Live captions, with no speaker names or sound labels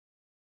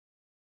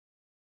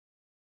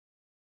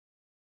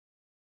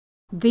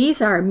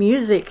These are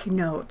music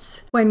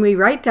notes. When we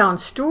write down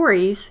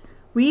stories,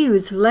 we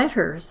use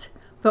letters,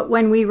 but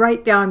when we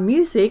write down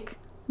music,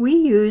 we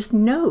use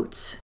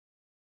notes.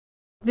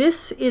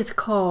 This is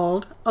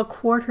called a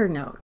quarter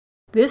note.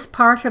 This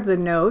part of the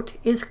note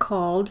is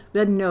called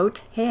the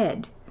note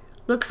head.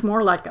 Looks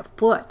more like a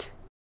foot.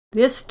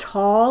 This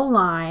tall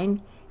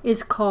line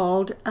is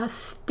called a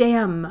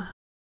stem.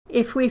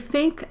 If we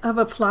think of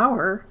a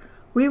flower,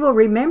 we will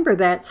remember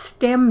that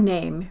stem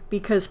name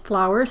because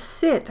flowers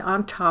sit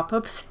on top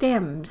of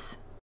stems.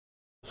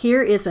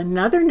 Here is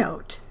another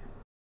note.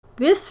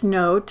 This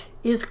note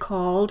is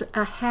called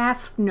a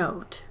half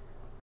note.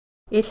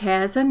 It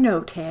has a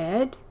note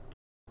head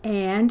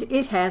and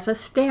it has a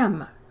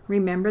stem.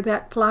 Remember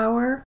that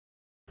flower?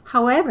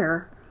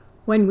 However,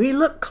 when we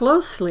look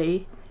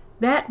closely,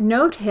 that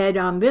note head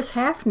on this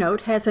half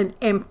note has an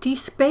empty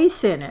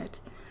space in it.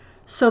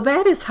 So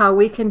that is how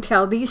we can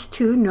tell these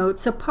two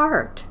notes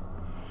apart.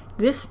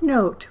 This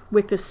note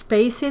with the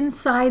space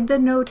inside the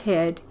note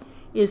head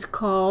is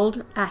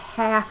called a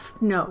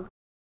half note.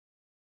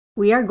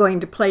 We are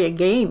going to play a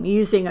game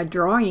using a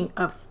drawing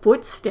of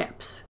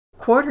footsteps.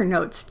 Quarter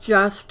notes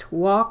just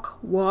walk,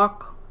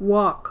 walk,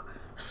 walk.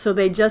 So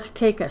they just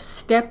take a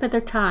step at a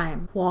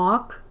time.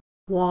 Walk,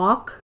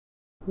 walk,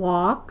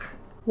 walk,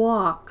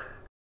 walk.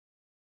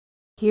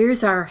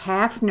 Here's our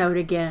half note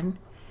again.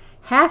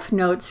 Half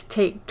notes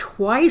take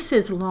twice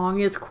as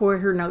long as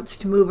quarter notes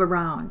to move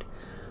around.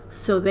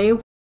 So they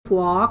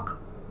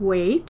walk,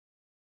 wait,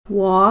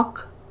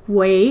 walk,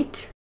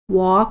 wait,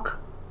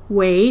 walk,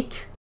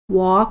 wait,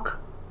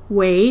 walk,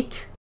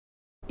 wait.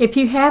 If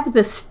you have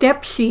the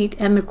step sheet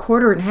and the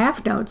quarter and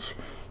half notes,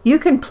 you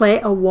can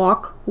play a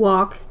walk,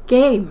 walk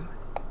game.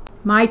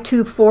 My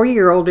two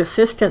 4-year-old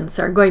assistants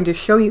are going to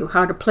show you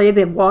how to play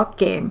the walk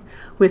game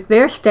with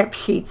their step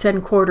sheets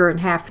and quarter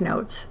and half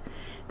notes.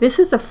 This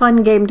is a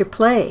fun game to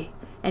play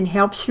and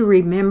helps you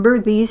remember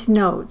these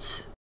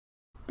notes.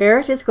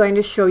 Barrett is going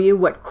to show you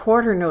what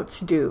quarter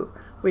notes do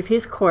with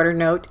his quarter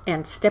note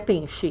and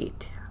stepping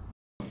sheet.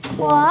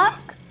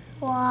 Walk,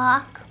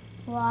 walk,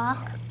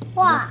 walk,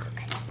 walk.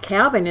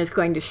 Calvin is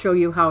going to show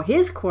you how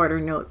his quarter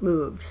note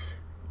moves.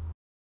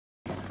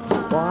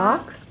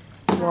 Walk,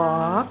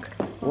 walk,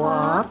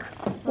 walk,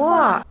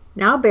 walk.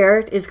 Now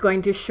Barrett is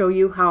going to show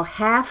you how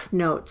half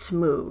notes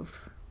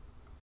move.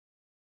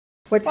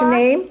 What's the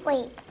name?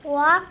 Wait,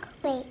 walk,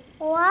 wait,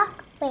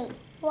 walk, wait,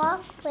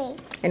 walk, wait.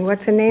 And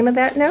what's the name of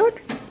that note?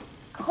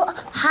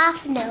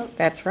 Half note.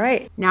 That's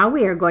right. Now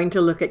we are going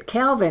to look at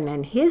Calvin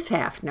and his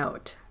half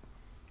note.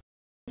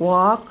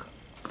 Walk,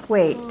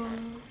 wait.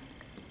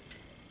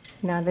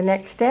 Now the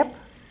next step,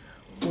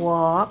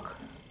 walk,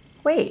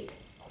 wait.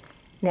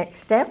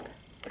 Next step,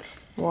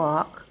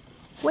 walk,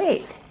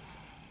 wait.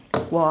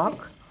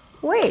 Walk,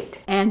 wait.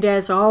 And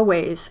as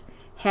always,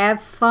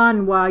 have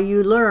fun while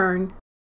you learn.